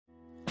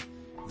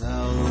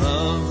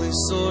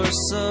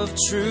source of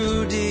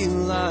true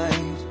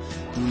delight,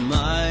 whom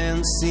I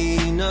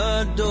unseen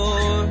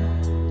adore.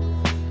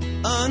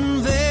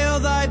 Unveil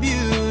thy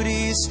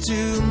beauties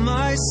to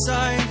my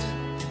sight,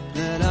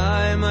 that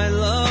I might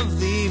love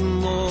thee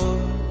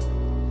more.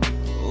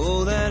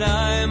 Oh, that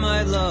I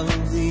might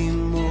love thee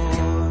more.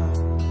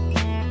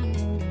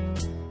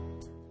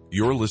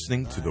 You're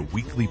listening to the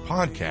weekly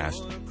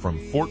podcast from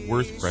Fort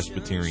Worth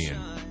Presbyterian.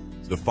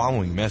 The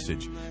following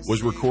message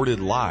was recorded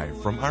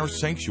live from our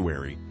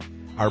sanctuary.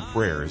 Our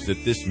prayer is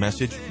that this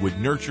message would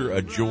nurture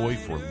a joy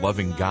for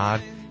loving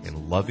God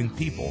and loving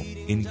people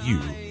in you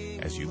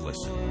as you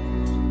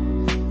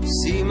listen.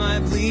 See my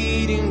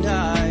bleeding,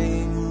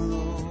 dying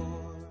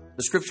Lord.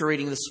 The scripture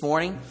reading this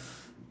morning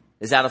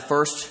is out of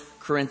 1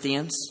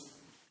 Corinthians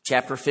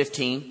chapter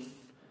 15.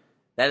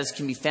 That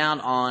can be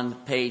found on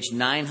page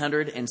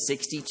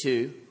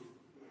 962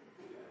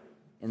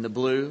 in the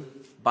blue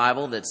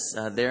Bible that's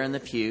there in the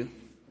pew.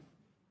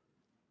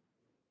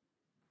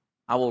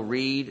 I will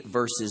read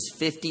verses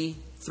 50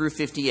 through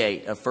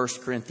 58 of 1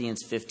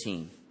 Corinthians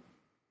 15.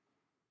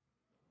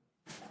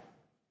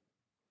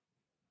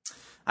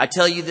 I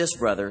tell you this,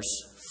 brothers,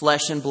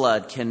 flesh and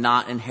blood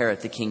cannot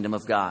inherit the kingdom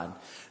of God,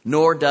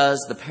 nor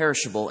does the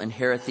perishable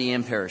inherit the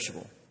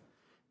imperishable.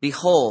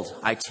 Behold,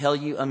 I tell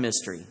you a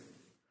mystery.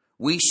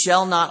 We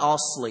shall not all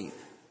sleep,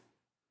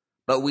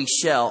 but we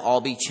shall all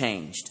be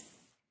changed.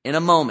 In a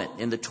moment,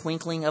 in the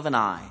twinkling of an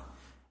eye,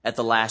 at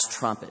the last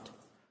trumpet.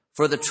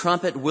 For the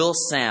trumpet will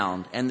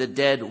sound, and the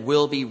dead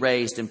will be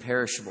raised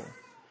imperishable,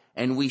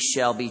 and we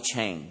shall be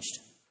changed.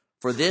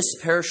 For this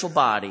perishable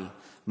body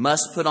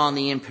must put on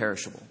the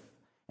imperishable,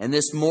 and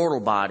this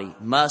mortal body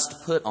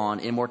must put on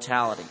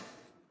immortality.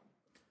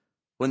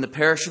 When the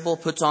perishable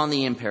puts on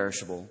the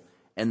imperishable,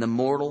 and the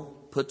mortal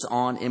puts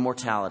on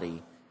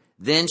immortality,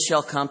 then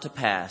shall come to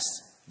pass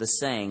the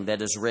saying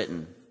that is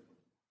written,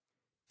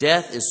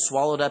 Death is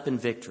swallowed up in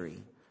victory.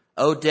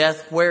 O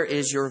death, where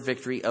is your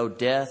victory? O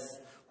death,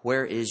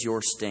 where is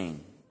your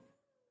sting?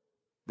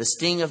 The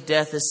sting of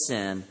death is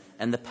sin,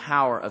 and the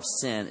power of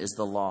sin is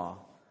the law.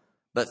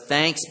 But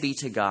thanks be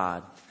to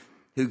God,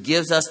 who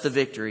gives us the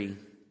victory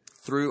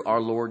through our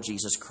Lord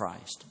Jesus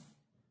Christ.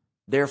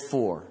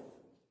 Therefore,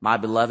 my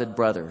beloved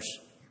brothers,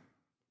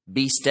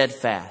 be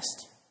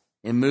steadfast,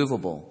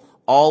 immovable,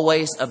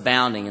 always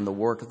abounding in the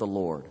work of the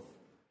Lord,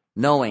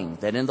 knowing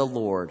that in the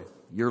Lord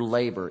your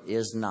labor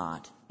is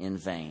not in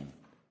vain.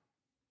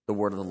 The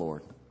word of the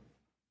Lord.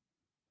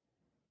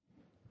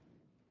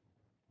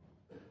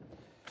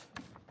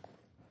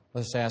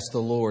 Let's ask the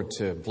Lord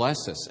to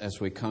bless us as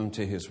we come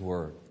to His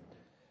Word.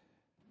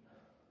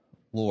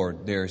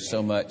 Lord, there is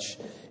so much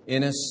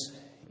in us,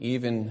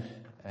 even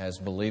as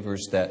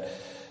believers, that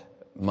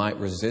might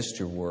resist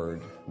Your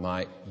Word,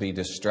 might be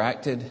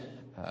distracted,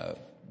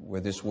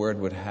 where this Word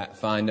would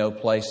find no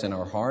place in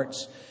our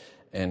hearts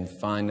and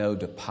find no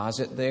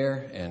deposit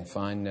there and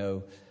find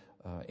no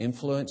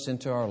influence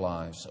into our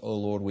lives. Oh,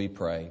 Lord, we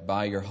pray,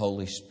 by Your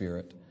Holy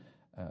Spirit,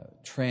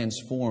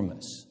 transform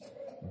us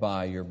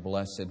by Your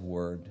blessed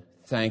Word.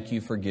 Thank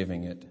You for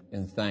giving it,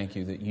 and thank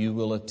You that You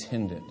will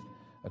attend it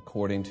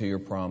according to Your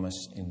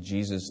promise. In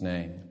Jesus'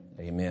 name,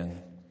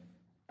 amen.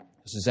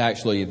 This is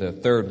actually the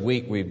third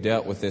week we've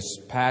dealt with this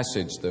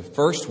passage. The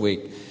first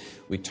week,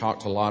 we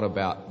talked a lot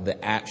about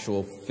the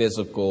actual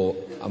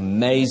physical,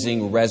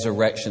 amazing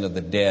resurrection of the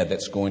dead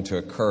that's going to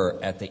occur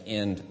at the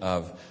end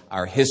of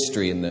our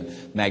history and the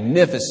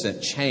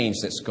magnificent change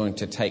that's going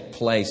to take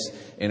place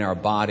in our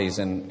bodies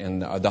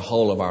and the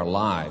whole of our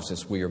lives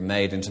as we are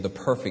made into the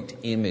perfect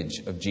image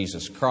of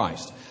Jesus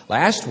Christ.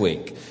 Last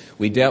week,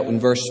 we dealt in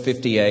verse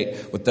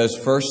 58 with those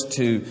first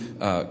two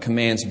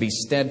commands, be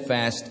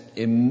steadfast,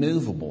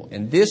 immovable.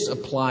 And this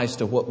applies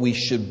to what we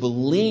should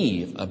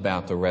believe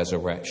about the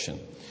resurrection.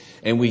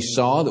 And we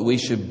saw that we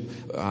should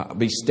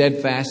be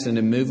steadfast and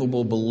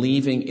immovable,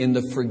 believing in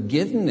the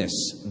forgiveness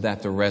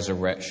that the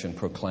resurrection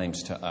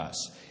proclaims to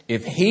us.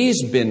 If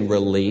He's been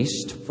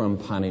released from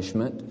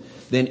punishment,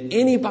 then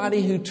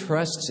anybody who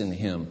trusts in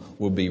Him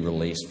will be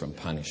released from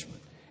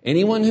punishment.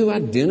 Anyone who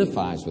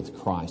identifies with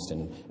Christ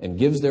and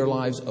gives their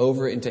lives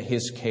over into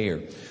His care,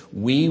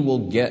 we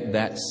will get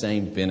that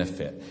same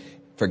benefit.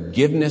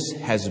 Forgiveness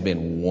has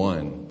been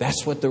won.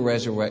 That's what the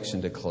resurrection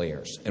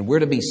declares. And we're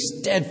to be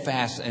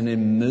steadfast and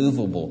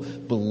immovable,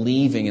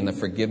 believing in the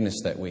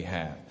forgiveness that we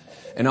have.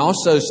 And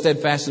also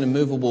steadfast and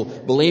immovable,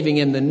 believing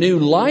in the new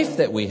life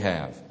that we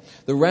have.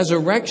 The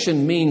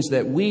resurrection means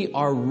that we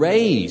are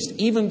raised.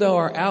 Even though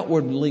our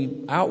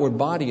outward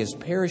body is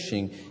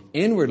perishing,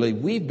 inwardly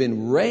we've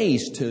been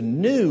raised to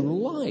new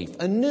life,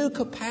 a new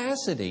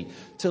capacity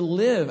to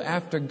live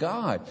after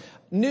God.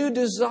 New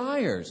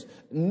desires,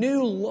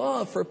 new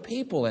love for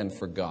people and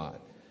for God.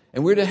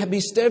 And we're to be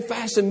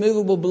steadfast and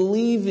immovable,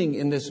 believing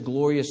in this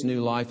glorious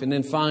new life. And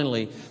then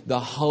finally, the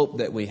hope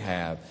that we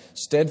have.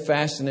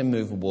 Steadfast and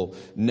immovable,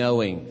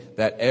 knowing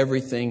that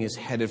everything is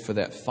headed for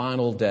that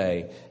final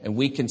day. And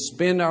we can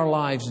spend our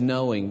lives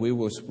knowing we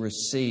will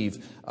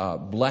receive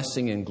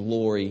blessing and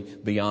glory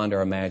beyond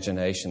our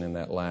imagination in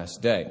that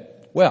last day.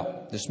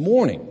 Well, this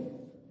morning,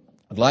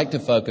 I'd like to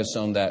focus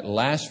on that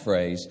last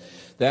phrase.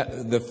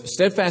 That the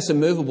steadfast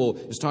and immovable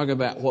is talking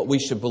about what we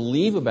should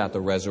believe about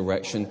the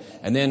resurrection,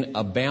 and then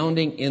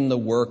abounding in the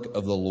work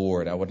of the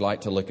Lord. I would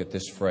like to look at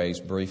this phrase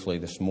briefly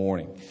this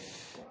morning.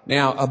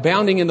 Now,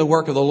 abounding in the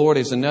work of the Lord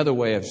is another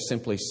way of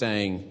simply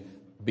saying,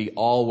 be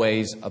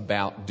always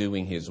about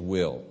doing His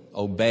will.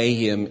 Obey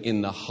Him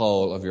in the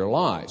whole of your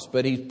lives.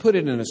 But He's put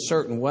it in a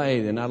certain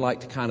way, and I'd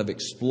like to kind of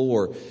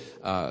explore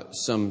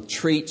some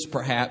treats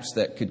perhaps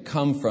that could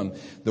come from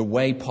the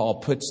way Paul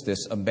puts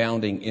this,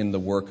 abounding in the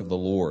work of the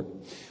Lord.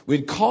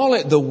 We'd call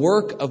it the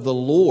work of the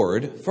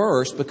Lord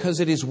first because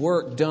it is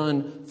work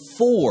done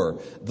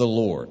for the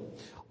Lord.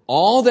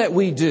 All that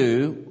we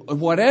do,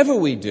 whatever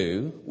we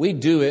do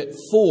it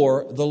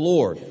for the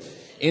Lord.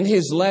 In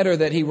his letter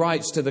that he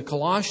writes to the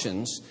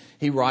Colossians,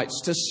 he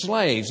writes to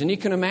slaves. And you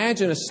can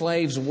imagine a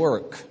slave's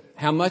work,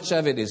 how much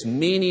of it is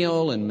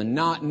menial and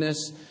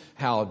monotonous,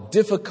 how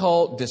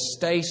difficult,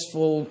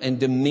 distasteful, and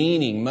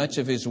demeaning much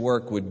of his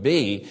work would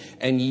be.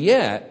 And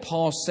yet,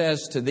 Paul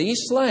says to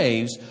these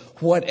slaves,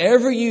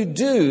 whatever you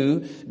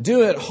do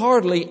it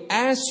heartily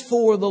as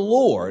for the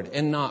Lord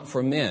and not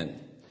for men.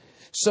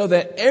 So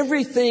that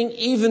everything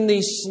even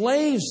these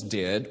slaves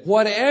did,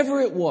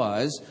 whatever it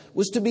was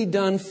to be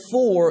done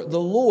for the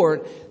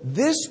Lord.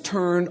 This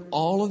turned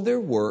all of their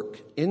work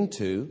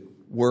into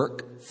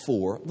work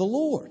for the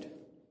Lord.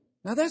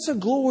 Now that's a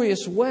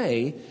glorious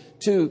way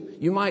to,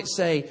 you might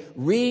say,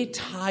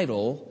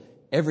 retitle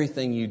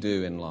everything you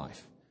do in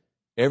life.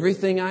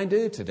 Everything I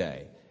do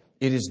today,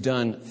 it is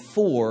done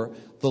for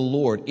the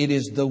Lord. It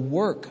is the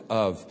work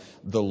of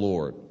the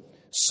Lord.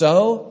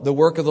 So, the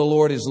work of the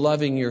Lord is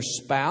loving your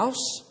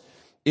spouse.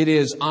 It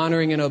is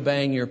honoring and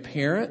obeying your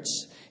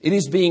parents. It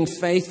is being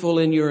faithful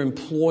in your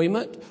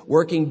employment,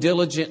 working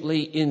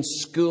diligently in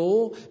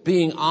school,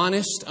 being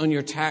honest on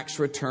your tax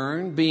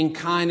return, being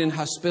kind and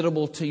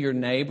hospitable to your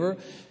neighbor,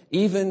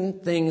 even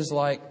things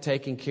like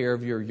taking care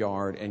of your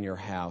yard and your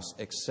house,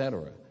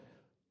 etc.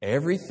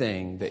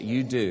 Everything that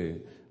you do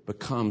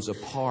becomes a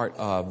part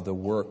of the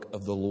work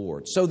of the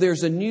Lord. So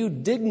there's a new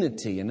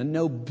dignity and a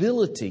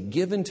nobility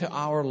given to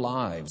our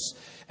lives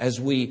as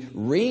we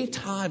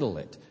retitle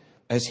it,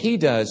 as he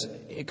does,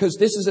 because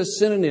this is a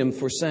synonym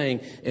for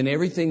saying, in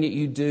everything that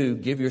you do,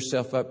 give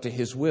yourself up to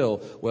His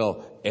will.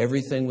 Well,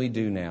 everything we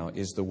do now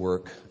is the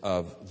work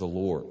of the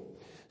Lord.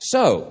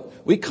 So,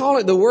 we call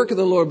it the work of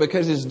the Lord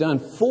because it's done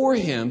for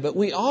Him, but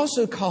we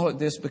also call it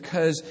this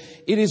because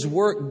it is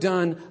work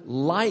done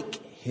like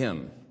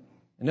Him.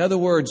 In other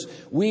words,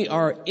 we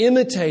are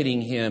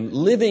imitating Him,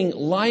 living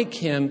like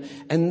Him,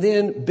 and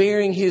then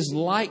bearing His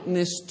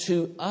likeness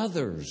to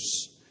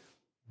others.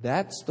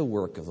 That's the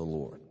work of the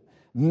Lord.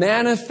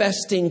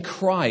 Manifesting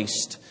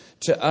Christ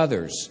to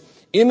others.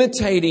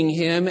 Imitating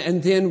Him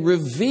and then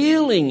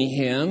revealing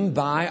Him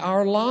by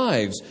our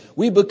lives.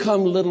 We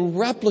become little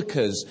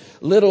replicas,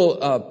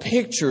 little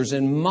pictures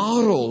and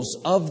models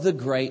of the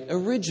great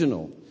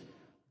original.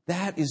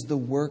 That is the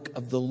work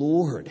of the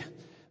Lord,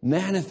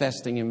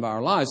 manifesting in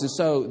our lives. And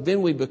so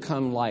then we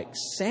become like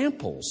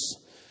samples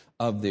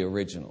of the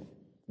original.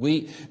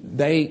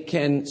 They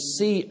can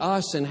see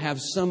us and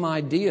have some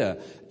idea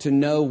to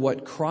know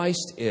what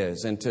Christ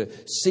is and to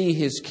see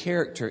His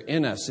character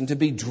in us and to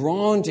be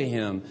drawn to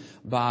Him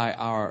by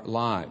our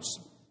lives.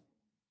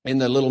 In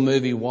the little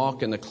movie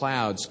Walk in the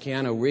Clouds,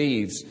 Keanu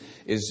Reeves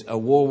is a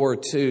World War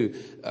II,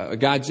 a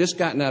guy just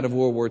gotten out of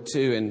World War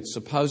II and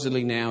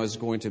supposedly now is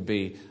going to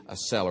be a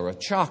seller of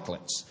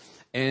chocolates.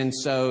 And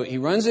so he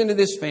runs into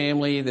this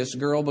family. This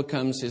girl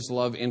becomes his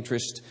love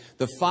interest.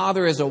 The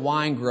father is a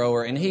wine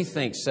grower, and he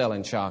thinks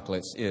selling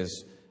chocolates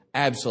is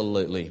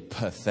absolutely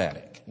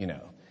pathetic,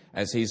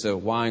 as he's a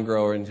wine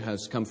grower and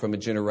has come from a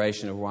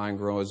generation of wine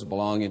growers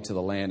belonging to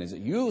the land. Is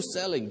you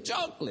selling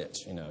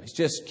chocolates? He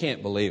just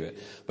can't believe it.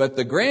 But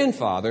the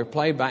grandfather,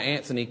 played by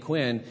Anthony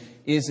Quinn,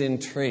 is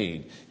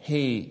intrigued.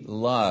 He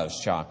loves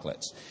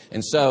chocolates.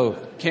 And so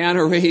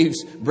Keanu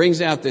Reeves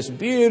brings out this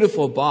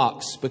beautiful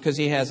box because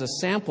he has a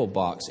sample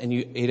box. And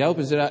he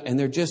opens it up and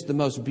they're just the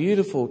most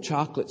beautiful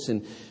chocolates.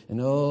 And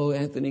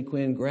Anthony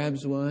Quinn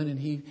grabs one and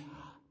he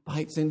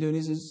bites into it and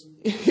he says,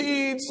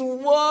 "It's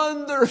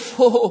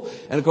wonderful."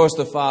 And of course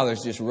the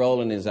father's just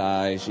rolling his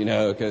eyes,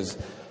 because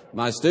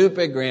my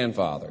stupid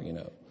grandfather,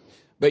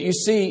 But you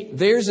see,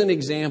 there's an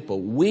example.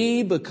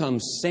 We become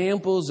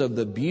samples of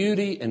the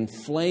beauty and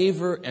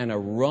flavor and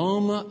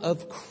aroma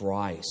of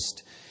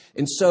Christ.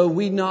 And so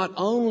we not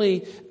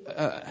only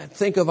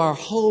think of our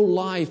whole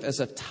life as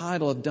a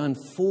title of done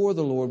for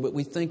the Lord, but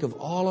we think of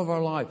all of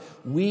our life.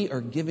 We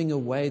are giving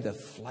away the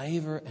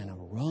flavor and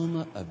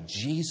aroma of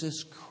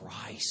Jesus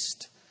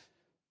Christ.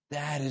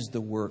 That is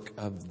the work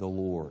of the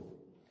Lord.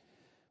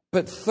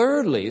 But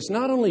thirdly, it's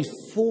not only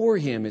for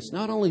Him, it's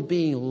not only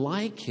being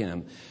like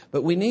Him,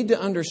 but we need to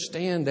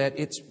understand that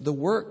it's the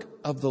work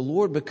of the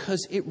Lord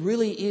because it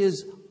really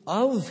is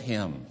of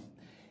Him.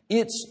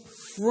 It's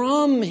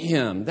from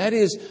Him. That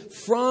is,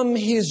 from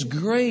His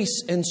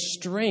grace and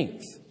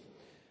strength.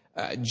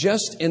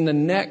 Just in the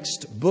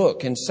next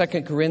book, in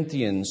 2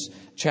 Corinthians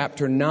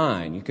chapter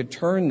 9, you could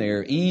turn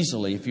there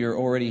easily if you're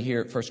already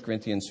here at 1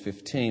 Corinthians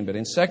 15, but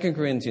in 2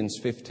 Corinthians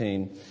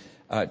 15,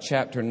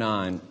 chapter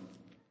 9,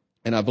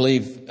 and I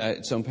believe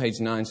it's on page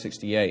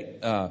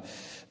 968,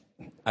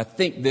 I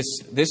think this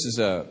is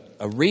a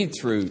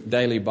read-through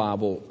daily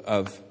Bible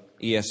of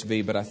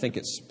ESV, but I think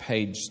it's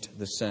paged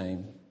the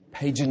same,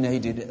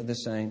 paginated the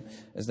same,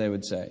 as they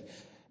would say.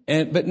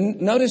 But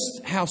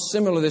notice how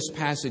similar this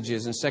passage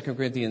is in 2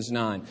 Corinthians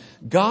 9.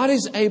 God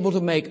is able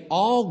to make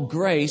all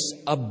grace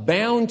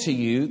abound to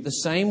you, the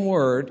same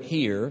word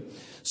here,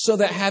 so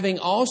that having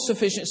all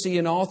sufficiency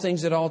in all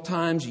things at all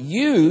times,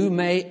 you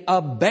may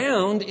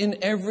abound in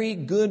every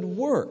good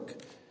work.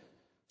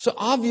 So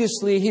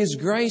obviously His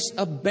grace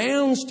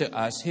abounds to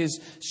us. His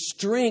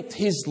strength,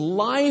 His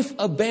life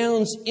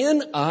abounds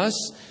in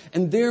us.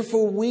 And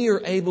therefore we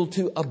are able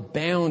to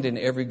abound in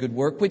every good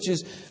work, which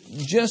is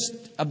just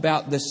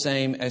about the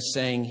same as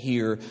saying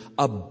here,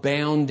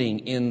 abounding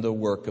in the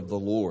work of the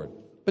Lord.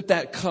 But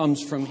that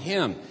comes from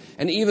Him.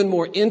 And even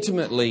more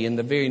intimately in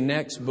the very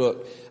next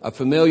book, a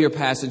familiar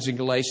passage in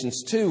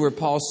Galatians 2, where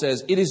Paul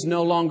says, "It is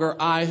no longer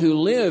I who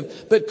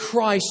live, but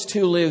Christ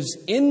who lives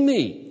in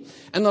me.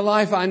 And the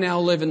life I now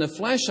live in the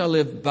flesh, I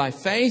live by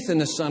faith in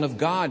the Son of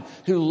God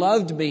who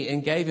loved me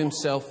and gave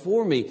Himself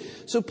for me."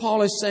 So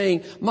Paul is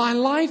saying, my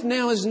life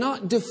now is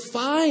not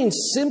defined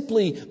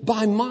simply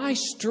by my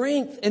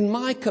strength and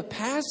my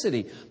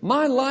capacity.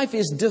 My life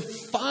is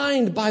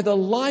defined by the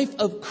life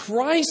of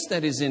Christ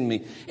that is in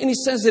me. And he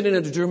says it in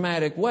a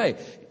dramatic way.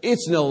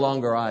 It's no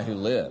longer I who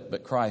live,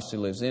 but Christ who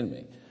lives in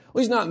me.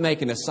 Well, he's not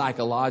making a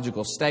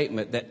psychological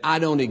statement that I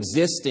don't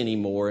exist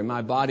anymore and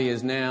my body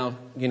is now,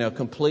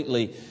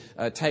 completely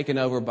taken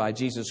over by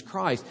Jesus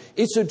Christ.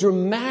 It's a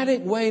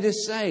dramatic way to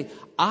say,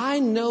 I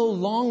no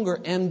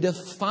longer am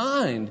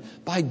defined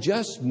by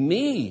just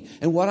me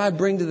and what I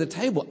bring to the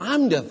table.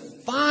 I'm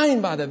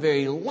defined by the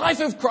very life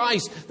of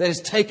Christ that has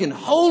taken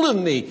hold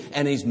of me,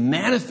 and He's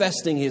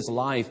manifesting His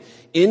life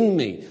in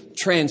me,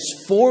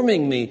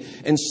 transforming me.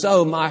 And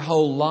so my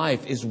whole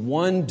life is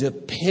one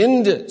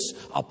dependence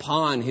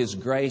upon His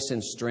grace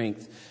and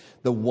strength.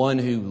 The one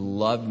who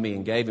loved me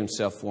and gave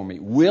Himself for me.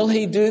 Will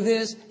He do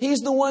this? He's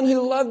the one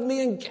who loved me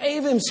and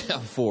gave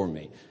Himself for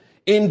me.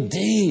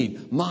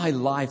 Indeed, my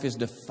life is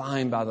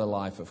defined by the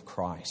life of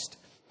Christ.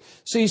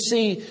 So you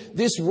see,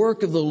 this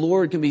work of the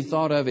Lord can be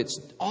thought of, it's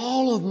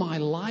all of my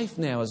life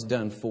now is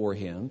done for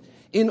Him.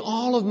 In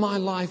all of my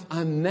life,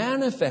 I'm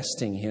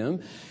manifesting Him,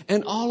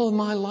 and all of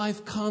my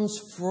life comes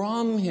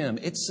from Him.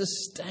 It's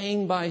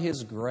sustained by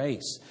His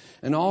grace.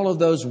 And all of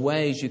those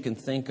ways you can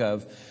think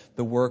of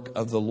the work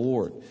of the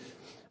Lord.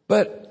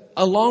 But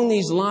along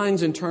these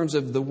lines, in terms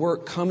of the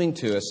work coming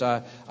to us,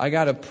 I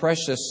got a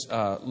precious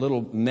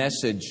little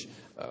message,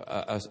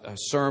 a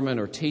sermon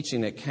or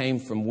teaching that came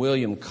from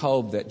William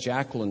Kolb that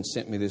Jacqueline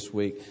sent me this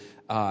week.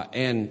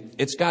 And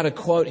it's got a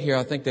quote here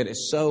I think that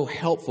is so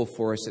helpful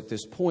for us at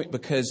this point,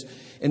 because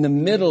in the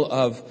middle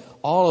of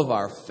all of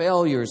our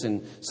failures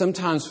and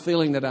sometimes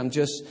feeling that I'm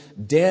just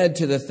dead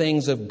to the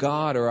things of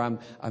God, or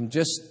I've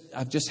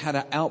just had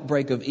an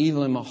outbreak of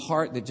evil in my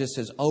heart that just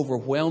has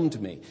overwhelmed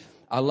me.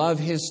 I love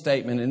his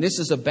statement, and this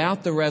is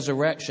about the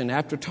resurrection.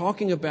 After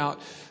talking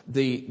about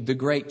the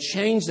great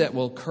change that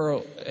will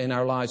occur in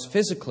our lives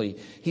physically,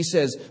 he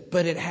says,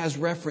 but it has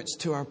reference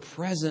to our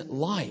present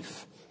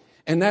life.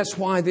 And that's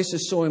why this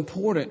is so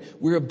important.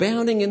 We're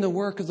abounding in the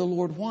work of the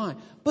Lord. Why?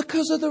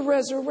 Because of the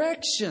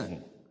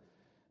resurrection.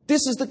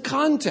 This is the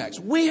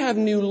context. We have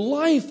new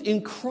life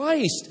in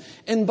Christ,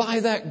 and by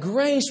that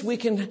grace we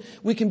can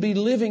be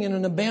living in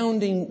an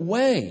abounding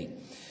way.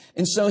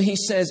 And so he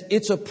says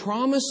it's a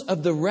promise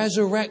of the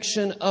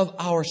resurrection of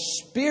our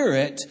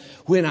spirit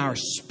when our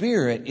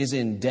spirit is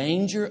in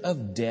danger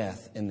of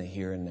death in the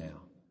here and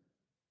now.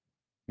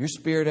 Your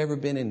spirit ever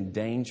been in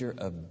danger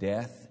of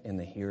death in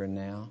the here and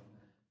now?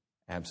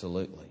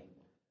 Absolutely.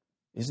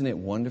 Isn't it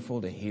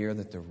wonderful to hear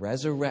that the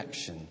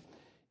resurrection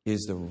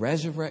is the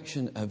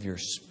resurrection of your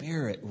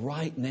spirit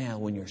right now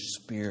when your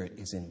spirit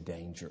is in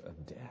danger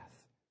of death?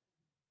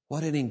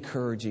 What an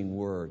encouraging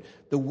word.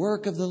 The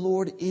work of the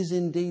Lord is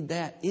indeed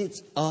that.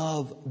 It's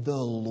of the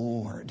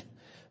Lord.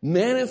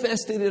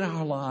 Manifested in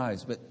our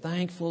lives, but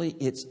thankfully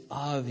it's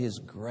of His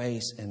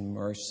grace and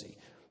mercy.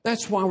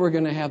 That's why we're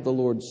going to have the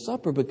Lord's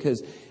Supper,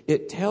 because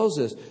it tells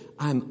us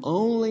I'm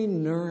only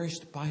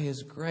nourished by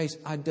His grace.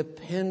 I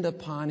depend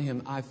upon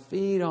Him. I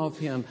feed off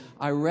Him.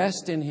 I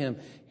rest in Him.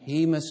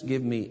 He must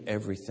give me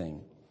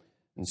everything.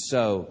 And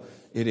so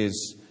it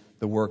is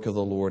the work of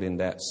the Lord in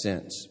that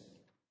sense.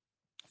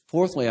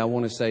 Fourthly, I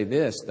want to say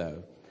this,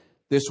 though.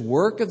 This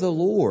work of the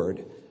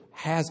Lord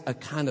has a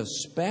kind of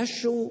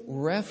special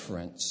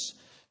reference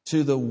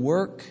to the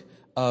work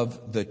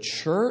of the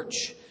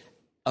church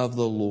of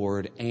the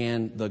Lord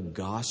and the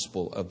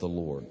gospel of the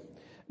Lord.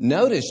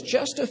 Notice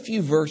just a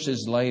few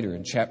verses later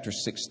in chapter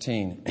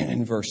 16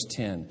 and verse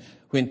 10.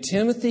 When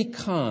Timothy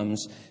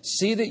comes,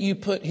 see that you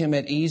put him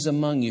at ease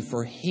among you,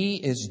 for he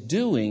is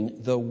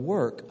doing the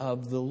work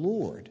of the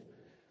Lord.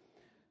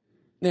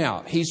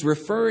 Now, he's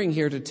referring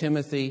here to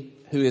Timothy,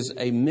 who is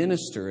a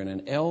minister and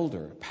an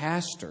elder,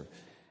 pastor,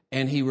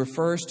 and he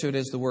refers to it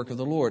as the work of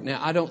the Lord. Now,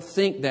 I don't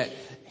think that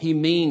he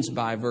means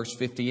by verse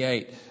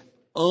 58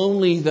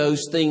 only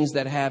those things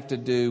that have to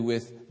do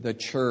with the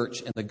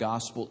church and the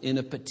gospel in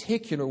a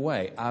particular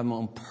way. I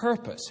on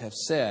purpose have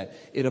said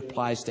it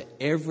applies to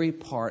every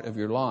part of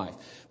your life.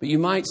 But you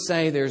might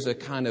say there's a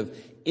kind of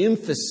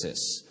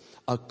emphasis,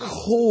 a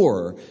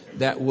core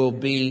that will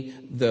be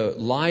the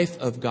life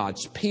of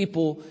God's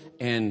people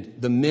and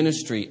the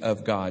ministry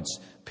of God's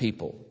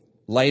people.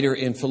 Later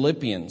in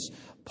Philippians,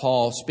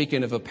 Paul,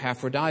 speaking of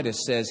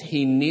Epaphroditus, says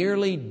he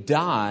nearly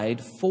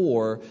died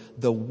for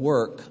the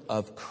work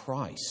of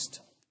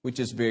Christ, which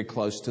is very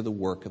close to the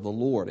work of the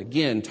Lord.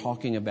 Again,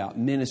 talking about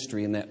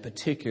ministry in that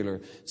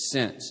particular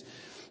sense.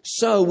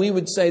 So we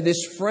would say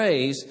this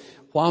phrase,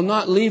 while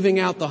not leaving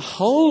out the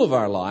whole of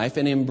our life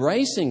and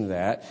embracing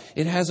that,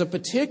 it has a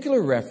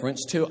particular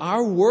reference to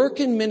our work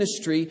in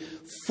ministry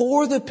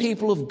for the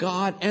people of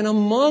God and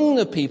among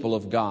the people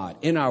of God,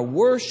 in our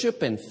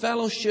worship and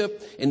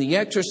fellowship, in the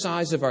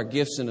exercise of our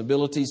gifts and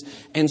abilities.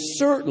 And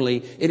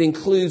certainly it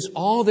includes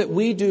all that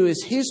we do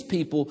as His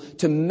people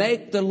to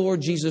make the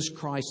Lord Jesus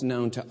Christ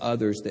known to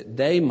others, that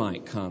they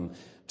might come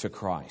to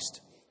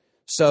Christ.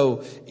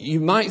 So you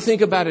might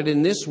think about it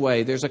in this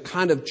way. There's a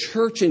kind of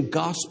church and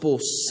gospel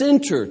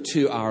center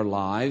to our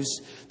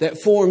lives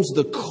that forms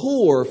the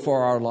core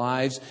for our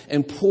lives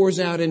and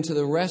pours out into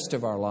the rest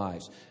of our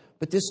lives.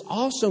 But this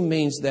also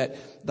means that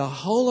the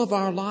whole of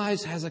our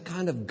lives has a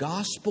kind of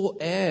gospel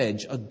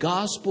edge, a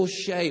gospel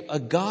shape, a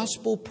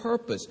gospel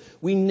purpose.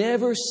 We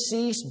never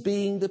cease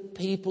being the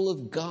people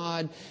of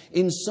God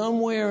in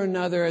some way or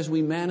another as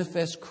we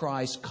manifest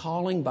Christ,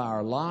 calling by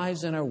our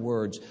lives and our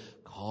words,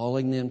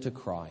 calling them to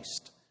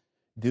Christ,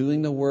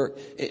 doing the work.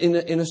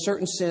 In a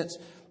certain sense,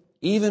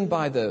 even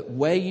by the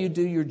way you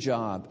do your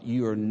job,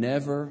 you are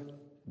never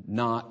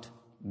not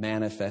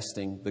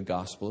manifesting the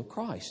gospel of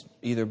Christ,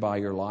 either by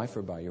your life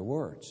or by your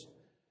words.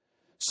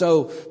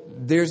 So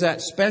there's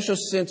that special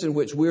sense in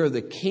which we are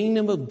the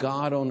kingdom of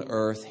God on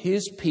earth,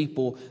 His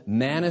people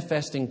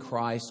manifesting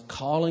Christ,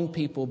 calling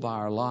people by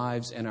our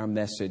lives and our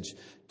message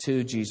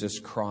to Jesus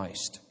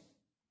Christ.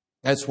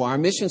 That's why our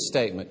mission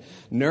statement,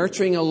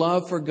 nurturing a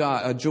love for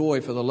God, a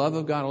joy for the love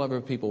of God and love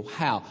of people.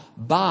 How?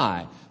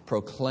 By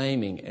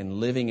proclaiming and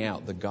living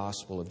out the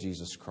gospel of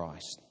Jesus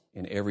Christ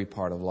in every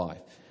part of life.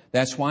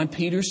 That's why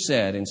Peter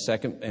said in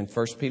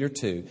 1 Peter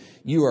 2,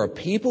 you are a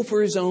people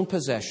for His own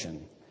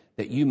possession,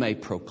 that you may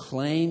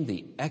proclaim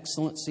the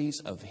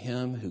excellencies of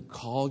Him who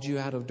called you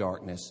out of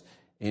darkness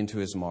into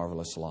His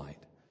marvelous light.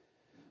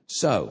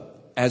 So,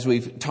 as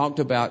we've talked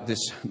about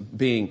this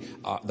being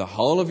the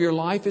whole of your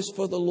life is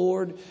for the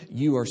Lord,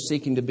 you are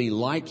seeking to be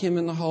like Him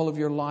in the whole of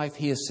your life.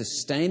 He is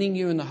sustaining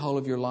you in the whole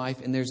of your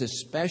life. And there's a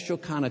special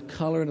kind of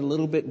colored, a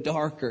little bit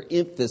darker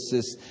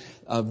emphasis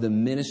of the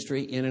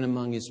ministry in and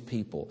among His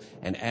people.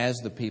 And as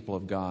the people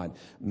of God,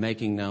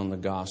 making known the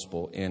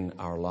gospel in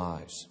our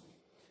lives.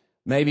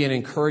 Maybe an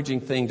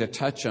encouraging thing to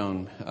touch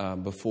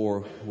on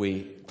before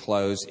we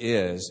close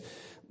is,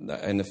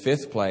 in the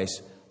fifth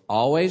place,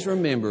 always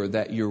remember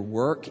that your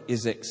work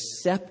is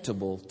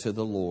acceptable to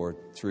the Lord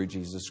through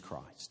Jesus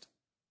Christ.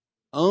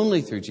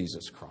 Only through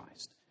Jesus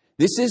Christ.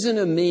 This isn't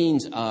a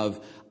means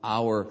of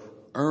our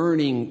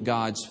earning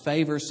God's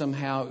favor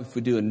somehow. If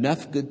we do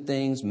enough good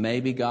things,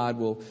 maybe God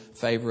will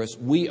favor us.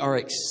 We are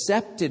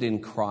accepted in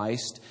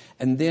Christ,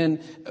 and then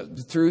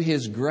through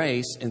His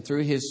grace and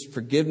through His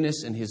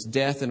forgiveness and His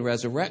death and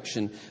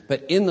resurrection.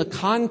 But in the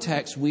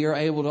context, we are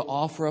able to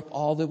offer up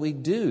all that we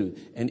do,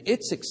 and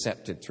it's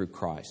accepted through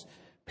Christ.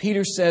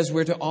 Peter says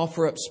we're to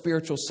offer up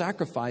spiritual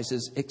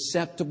sacrifices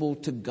acceptable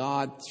to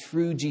God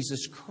through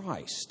Jesus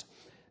Christ.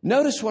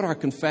 Notice what our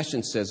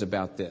confession says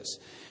about this.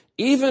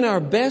 Even our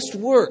best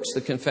works,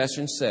 the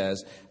confession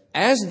says,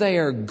 as they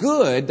are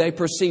good, they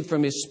proceed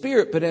from His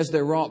Spirit, but as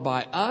they're wrought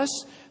by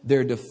us,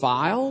 they're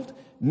defiled,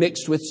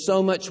 mixed with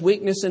so much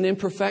weakness and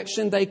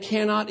imperfection, they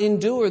cannot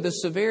endure the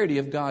severity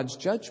of God's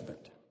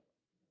judgment.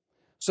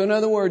 So in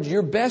other words,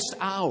 your best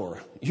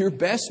hour, your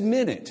best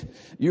minute,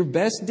 your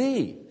best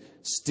deed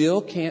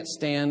still can't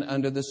stand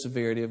under the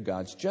severity of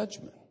God's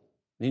judgment.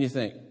 Then you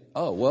think,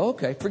 oh, well,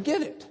 okay,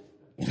 forget it.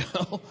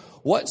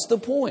 What's the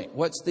point?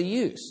 What's the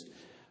use?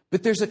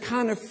 But there's a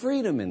kind of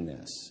freedom in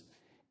this,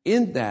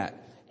 in that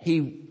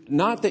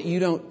not that you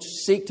don't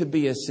seek to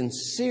be as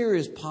sincere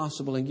as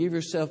possible and give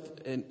yourself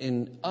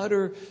in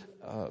utter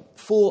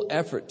full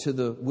effort to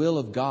the will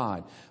of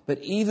God. But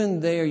even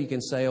there you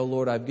can say, oh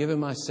Lord, I've given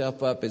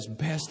myself up as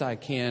best I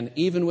can,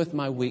 even with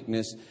my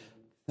weakness.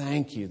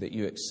 Thank you that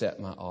you accept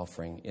my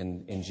offering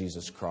in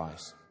Jesus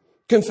Christ.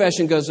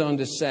 Confession goes on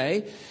to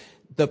say,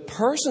 the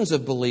persons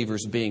of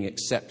believers being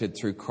accepted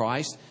through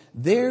Christ,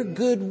 their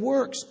good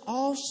works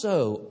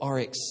also are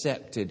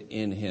accepted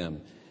in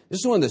Him.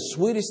 This is one of the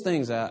sweetest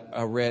things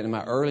I read in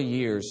my early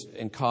years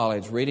in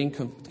college, reading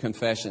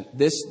confession.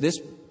 This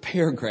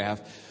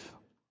paragraph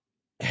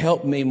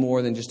helped me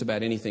more than just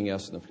about anything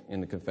else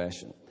in the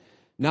confession.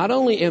 Not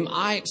only am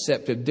I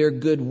accepted, their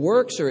good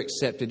works are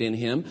accepted in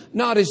Him,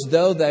 not as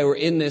though they were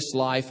in this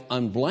life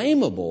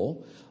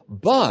unblameable,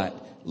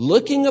 but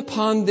looking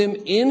upon them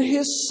in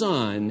His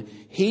Son,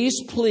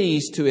 He's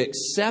pleased to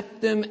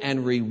accept them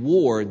and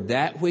reward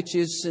that which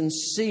is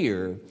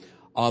sincere,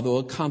 although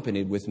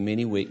accompanied with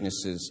many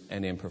weaknesses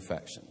and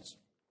imperfections.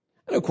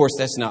 And of course,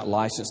 that's not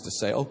licensed to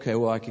say, okay,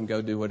 well, I can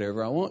go do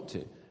whatever I want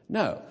to.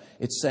 No,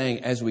 it's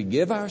saying as we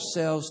give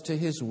ourselves to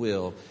His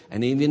will,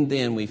 and even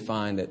then we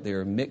find that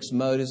there are mixed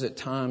motives at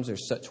times,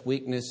 there's such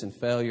weakness and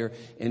failure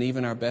in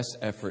even our best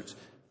efforts.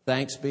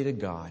 Thanks be to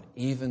God,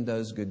 even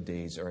those good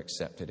deeds are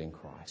accepted in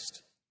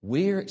Christ.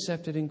 We are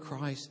accepted in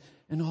Christ,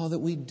 and all that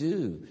we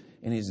do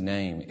in His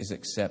name is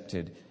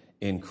accepted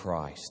in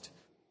Christ.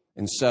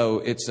 And so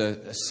it's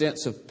a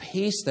sense of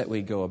peace that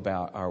we go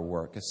about our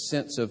work, a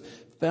sense of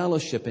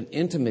fellowship and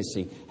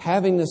intimacy,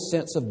 having the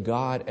sense of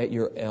God at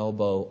your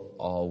elbow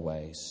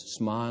always,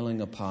 smiling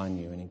upon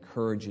you and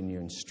encouraging you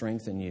and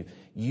strengthening you,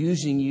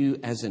 using you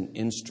as an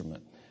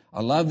instrument.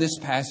 I love this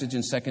passage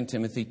in 2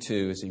 Timothy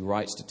 2 as he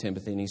writes to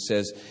Timothy, and he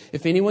says,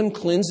 if anyone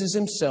cleanses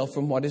himself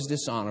from what is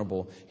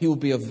dishonorable, he will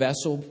be a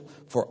vessel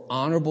for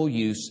honorable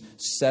use,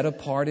 set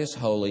apart as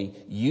holy,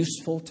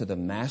 useful to the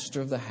master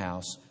of the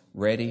house,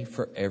 ready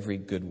for every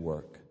good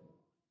work.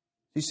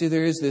 You see,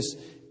 there is this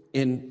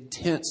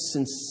intense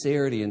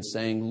sincerity in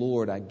saying,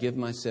 Lord, I give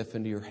myself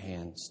into your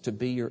hands to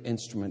be your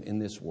instrument in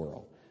this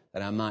world,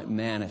 that I might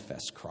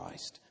manifest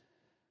Christ.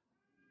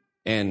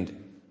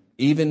 And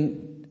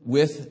even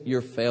with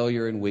your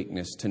failure and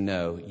weakness, to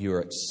know you're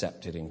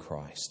accepted in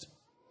Christ.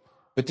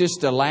 But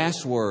just the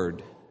last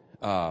word,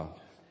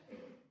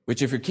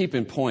 which if you're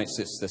keeping points,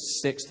 it's the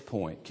 6th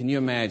point. Can you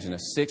imagine a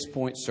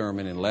 6-point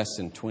sermon in less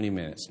than 20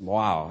 minutes?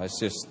 Wow, that's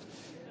just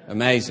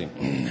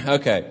amazing.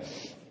 Okay.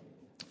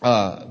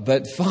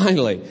 But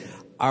finally,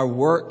 our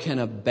work can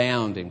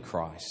abound in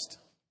Christ.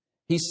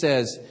 He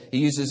says, he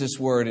uses this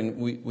word, and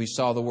we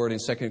saw the word in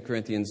 2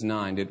 Corinthians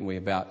 9, didn't we,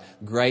 about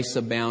grace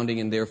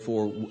abounding and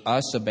therefore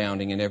us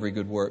abounding in every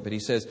good work. But he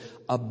says,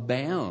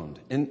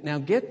 abound. And now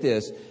get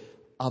this,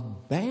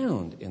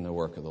 abound in the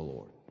work of the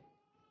Lord.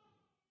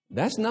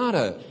 That's not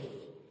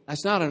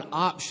an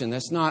option.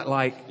 That's not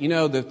like,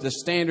 the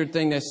standard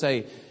thing they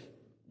say,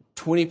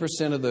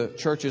 20% of the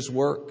church's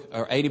work,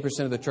 or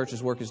 80% of the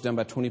church's work is done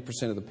by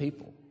 20% of the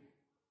people.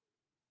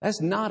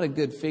 That's not a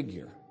good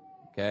figure,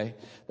 okay?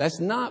 That's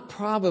not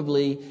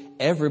probably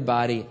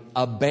everybody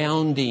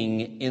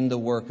abounding in the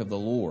work of the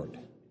Lord.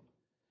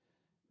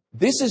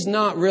 This is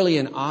not really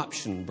an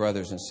option,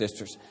 brothers and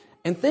sisters.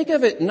 And think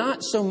of it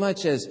not so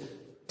much as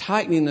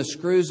tightening the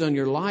screws on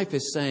your life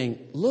as saying,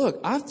 look,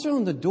 I've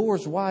thrown the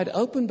doors wide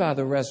open by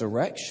the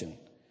resurrection.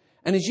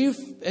 And as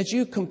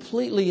you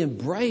completely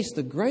embrace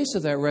the grace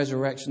of that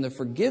resurrection, the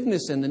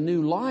forgiveness and the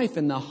new life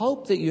and the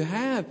hope that you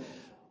have,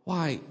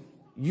 why,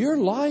 your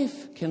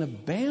life can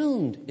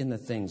abound in the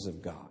things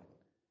of God.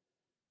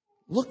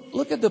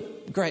 Look at the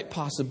great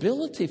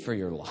possibility for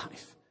your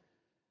life.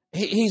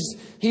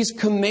 He's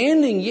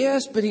commanding,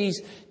 yes, but He's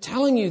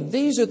telling you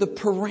these are the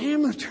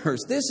parameters.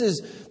 This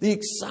is the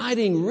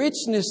exciting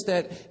richness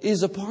that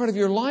is a part of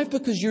your life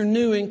because you're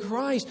new in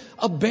Christ.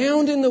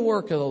 Abound in the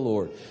work of the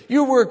Lord.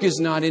 Your work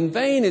is not in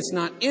vain. It's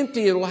not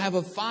empty. It will have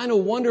a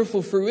final,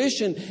 wonderful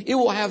fruition. It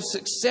will have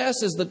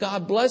success as the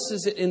God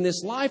blesses it in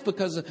this life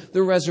because of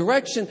the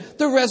resurrection.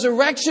 The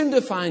resurrection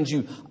defines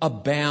you.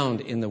 Abound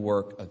in the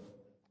work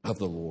of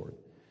the Lord.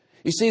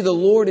 You see, the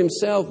Lord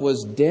Himself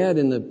was dead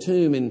in the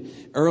tomb, and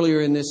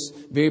earlier in this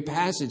very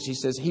passage, He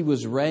says He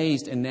was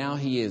raised, and now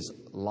He is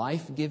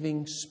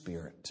life-giving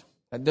Spirit.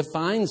 That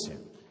defines Him.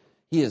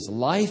 He is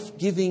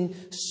life-giving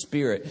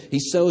Spirit.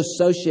 He's so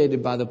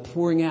associated by the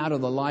pouring out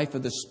of the life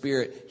of the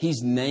Spirit,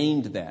 He's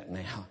named that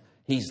now.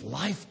 He's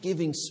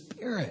life-giving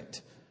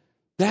Spirit.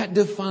 That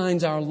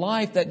defines our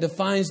life. That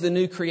defines the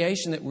new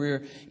creation that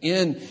we're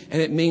in, and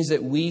it means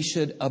that we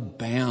should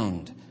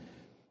abound.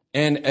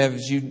 And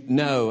as you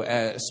know,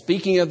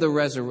 speaking of the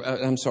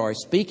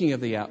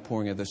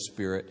outpouring of the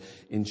Spirit,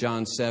 in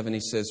John 7, He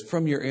says,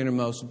 from your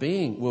innermost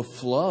being will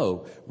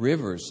flow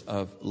rivers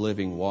of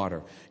living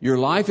water. Your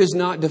life is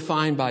not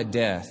defined by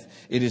death.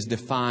 It is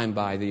defined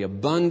by the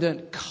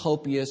abundant,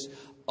 copious,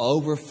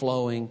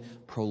 overflowing,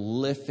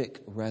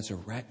 prolific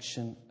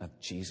resurrection of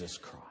Jesus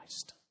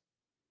Christ.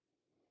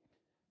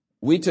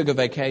 We took a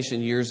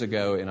vacation years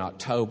ago in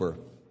October.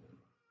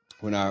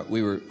 When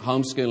we were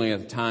homeschooling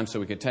at the time, so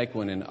we could take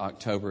one in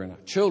October, and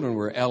our children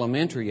were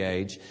elementary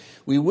age,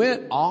 we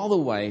went all the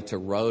way to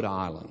Rhode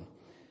Island.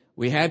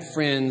 We had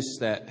friends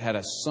that had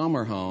a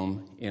summer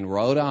home in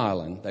Rhode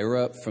Island. They were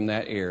up from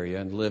that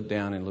area and lived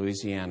down in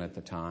Louisiana at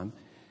the time.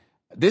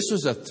 This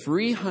was a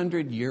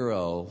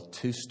 300-year-old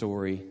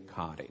 2-story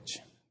cottage.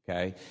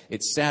 Okay,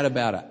 it sat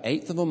about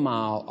 1/8 of a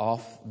mile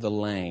off the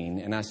lane,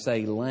 and I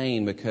say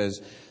lane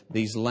because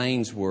these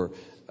lanes were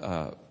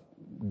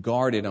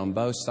guarded on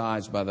both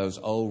sides by those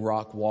old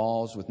rock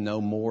walls with no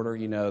mortar,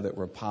 that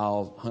were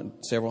piled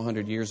several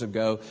hundred years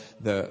ago.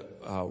 The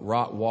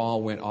rock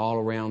wall went all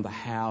around the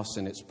house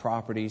and its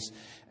properties.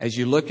 As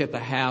you look at the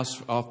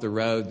house off the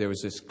road, there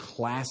was this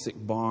classic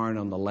barn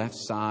on the left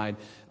side,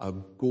 a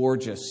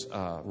gorgeous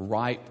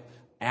ripe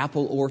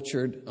apple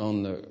orchard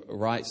on the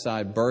right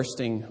side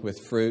bursting with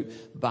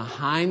fruit.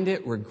 Behind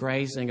it were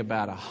grazing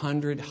about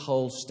 100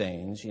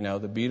 Holsteins,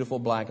 the beautiful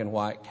black and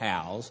white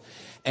cows.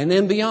 And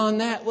then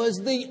beyond that was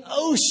the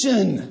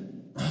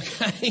ocean.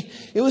 Okay?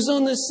 It was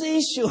on the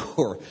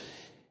seashore.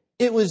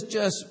 It was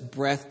just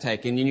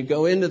breathtaking. And you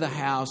go into the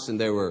house and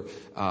there were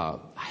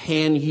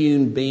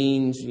hand-hewn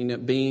beams,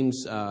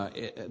 beams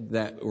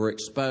that were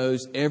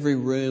exposed. Every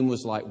room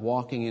was like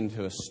walking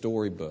into a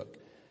storybook.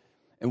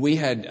 And we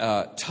had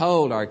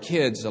told our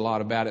kids a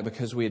lot about it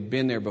because we had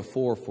been there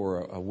before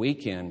for a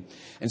weekend.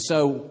 And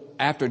so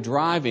after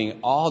driving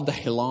all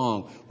day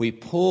long, we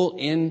pull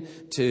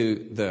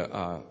into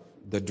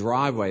the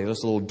driveway,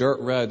 this little dirt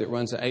road that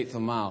runs an eighth of a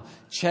mile.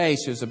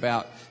 Chase, who's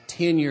about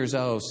 10 years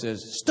old,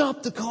 says,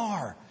 "Stop the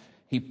car."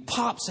 He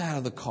pops out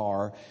of the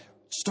car,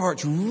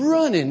 starts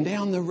running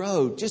down the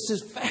road just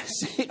as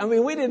fast.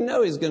 We didn't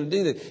know he was going to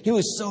do that. He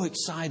was so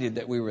excited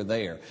that we were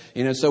there.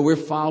 So we're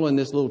following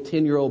this little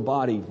 10-year-old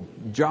body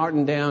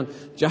jogging down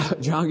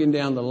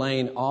the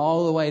lane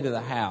all the way to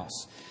the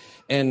house.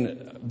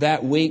 And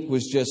that week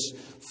was just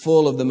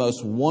full of the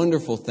most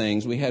wonderful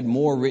things. We had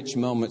more rich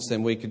moments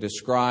than we could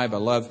describe. I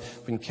love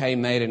when Kay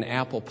made an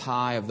apple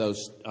pie of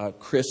those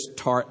crisp,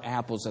 tart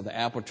apples of the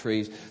apple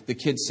trees. The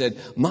kids said,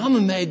 "Mama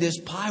made this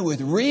pie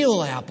with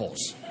real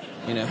apples."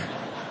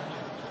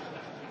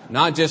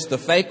 Not just the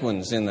fake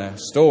ones in the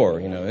store.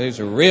 These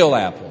are real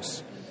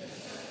apples.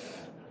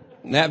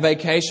 And that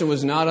vacation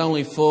was not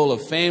only full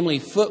of family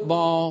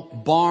football,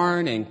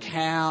 barn and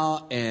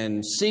cow,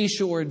 and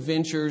seashore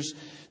adventures.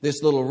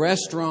 This little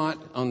restaurant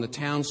on the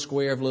town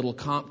square of Little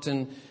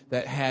Compton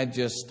that had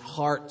just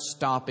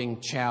heart-stopping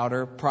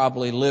chowder,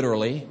 probably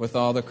literally, with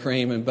all the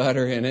cream and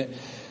butter in it.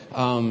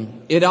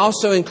 It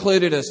also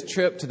included a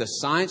trip to the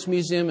Science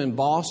Museum in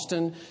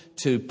Boston,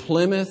 to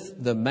Plymouth,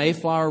 the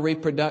Mayflower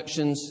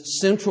reproductions,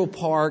 Central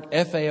Park,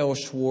 F.A.O.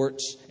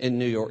 Schwartz in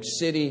New York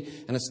City,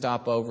 and a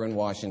stopover in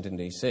Washington,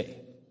 D.C.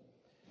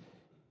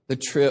 The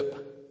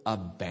trip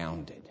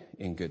abounded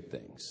in good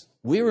things.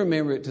 We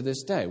remember it to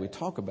this day. We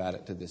talk about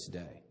it to this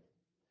day.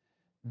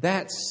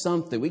 That's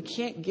something. We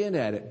can't get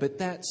at it, but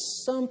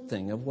that's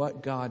something of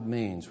what God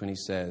means when He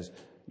says,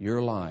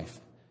 your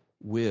life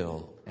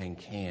will and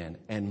can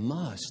and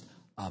must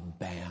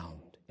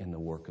abound in the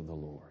work of the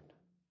Lord.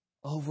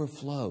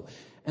 Overflow.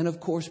 And of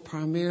course,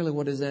 primarily,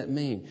 what does that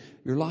mean?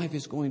 Your life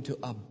is going to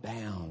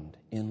abound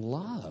in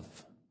love.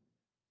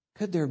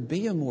 Could there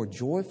be a more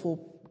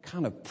joyful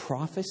kind of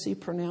prophecy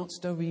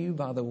pronounced over you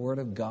by the Word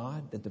of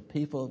God, that the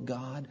people of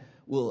God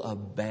will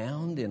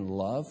abound in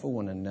love for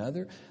one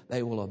another?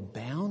 They will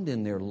abound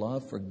in their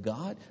love for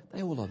God.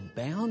 They will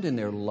abound in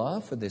their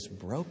love for this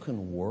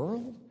broken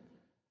world.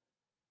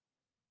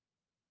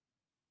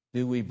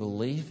 Do we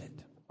believe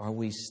it? Are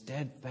we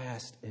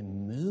steadfast,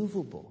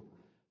 immovable,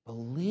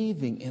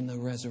 believing in the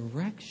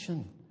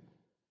resurrection,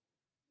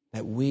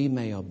 that we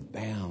may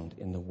abound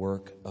in the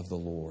work of the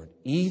Lord,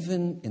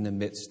 even in the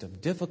midst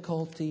of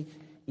difficulty,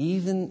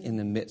 even in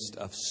the midst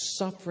of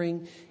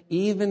suffering,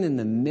 even in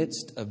the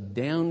midst of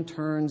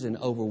downturns and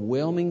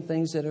overwhelming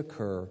things that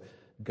occur?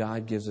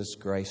 God gives us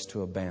grace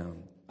to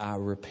abound. I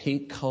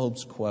repeat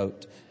Kolb's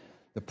quote,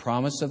 the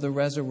promise of the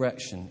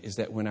resurrection is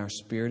that when our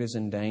spirit is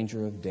in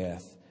danger of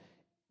death,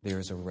 there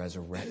is a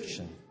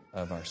resurrection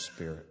of our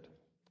spirit.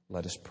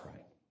 Let us pray.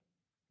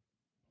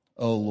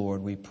 Oh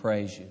Lord, we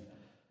praise You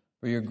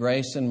for Your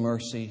grace and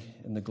mercy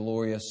in the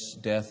glorious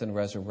death and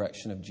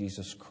resurrection of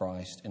Jesus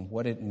Christ and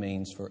what it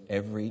means for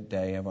every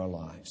day of our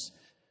lives.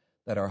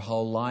 That our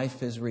whole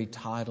life is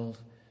retitled.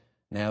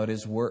 Now it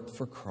is work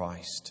for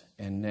Christ.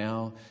 And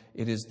now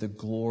it is the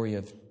glory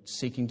of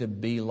seeking to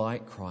be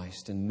like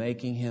Christ and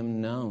making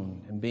Him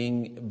known and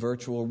being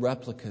virtual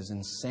replicas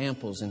and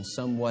samples in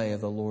some way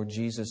of the Lord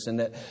Jesus. And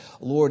that,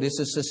 Lord, this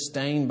is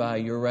sustained by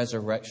Your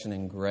resurrection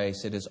and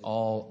grace. It is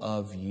all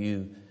of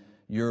You,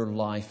 Your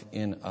life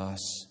in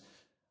us.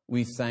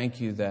 We thank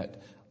You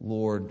that,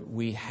 Lord,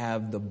 we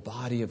have the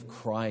body of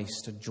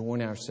Christ to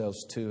join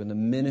ourselves to, and the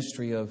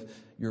ministry of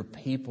Your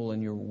people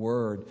and Your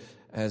word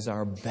as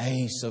our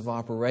base of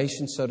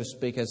operation, so to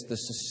speak, as the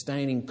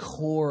sustaining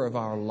core of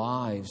our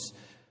lives,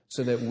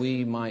 so that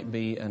we might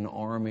be an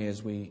army,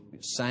 as we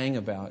sang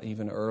about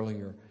even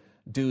earlier,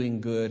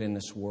 doing good in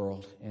this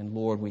world. And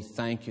Lord, we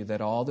thank You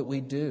that all that we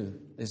do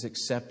is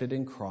accepted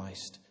in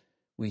Christ.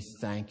 We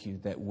thank You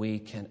that we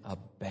can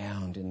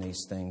abound in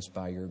these things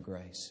by Your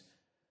grace.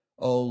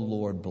 Oh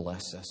Lord,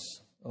 bless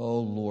us. Oh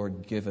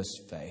Lord, give us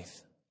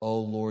faith. Oh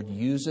Lord,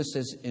 use us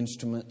as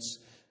instruments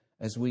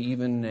as we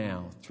even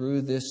now,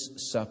 through this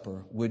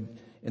supper, would,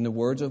 in the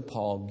words of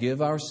Paul,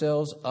 give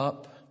ourselves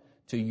up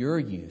to Your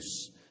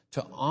use,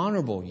 to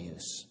honorable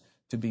use,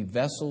 to be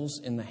vessels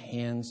in the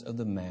hands of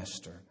the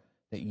Master,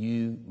 that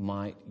You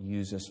might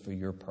use us for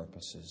Your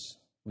purposes.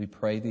 We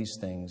pray these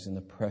things in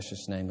the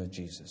precious name of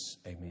Jesus.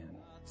 Amen.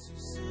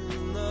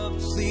 The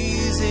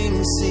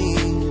pleasing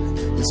scene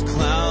is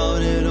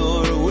clouded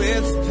or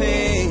with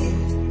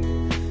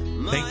pain.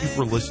 Thank you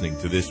for listening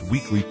to this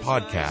weekly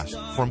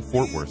podcast from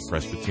Fort Worth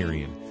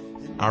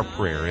Presbyterian. Our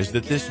prayer is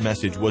that this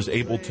message was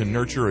able to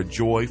nurture a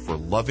joy for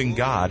loving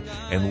God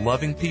and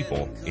loving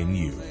people in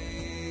you.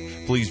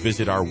 Please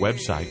visit our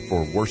website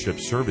for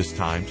worship service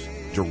times,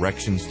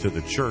 directions to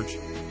the church,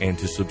 and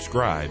to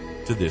subscribe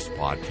to this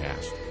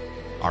podcast.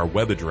 Our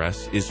web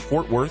address is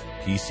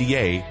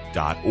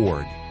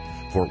fortworthpca.org.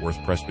 Fort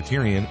Worth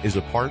Presbyterian is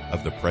a part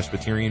of the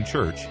Presbyterian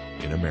Church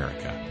in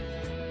America.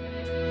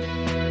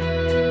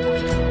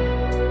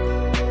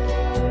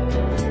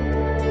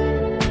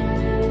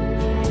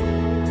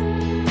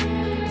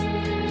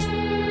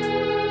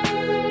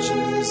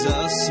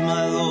 Jesus,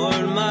 my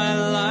Lord,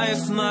 my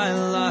life, my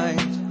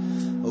light,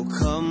 oh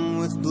come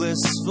with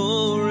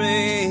blissful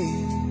ray,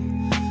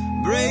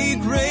 break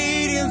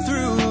radiant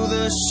through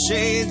the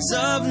shades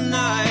of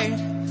night,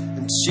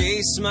 and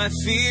chase my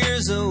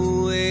fears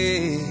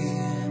away.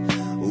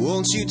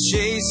 Won't you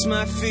chase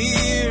my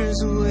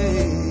fears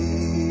away?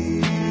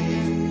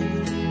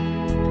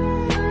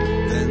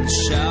 Then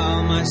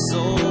shall my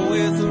soul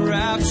with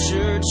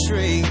rapture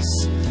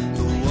trace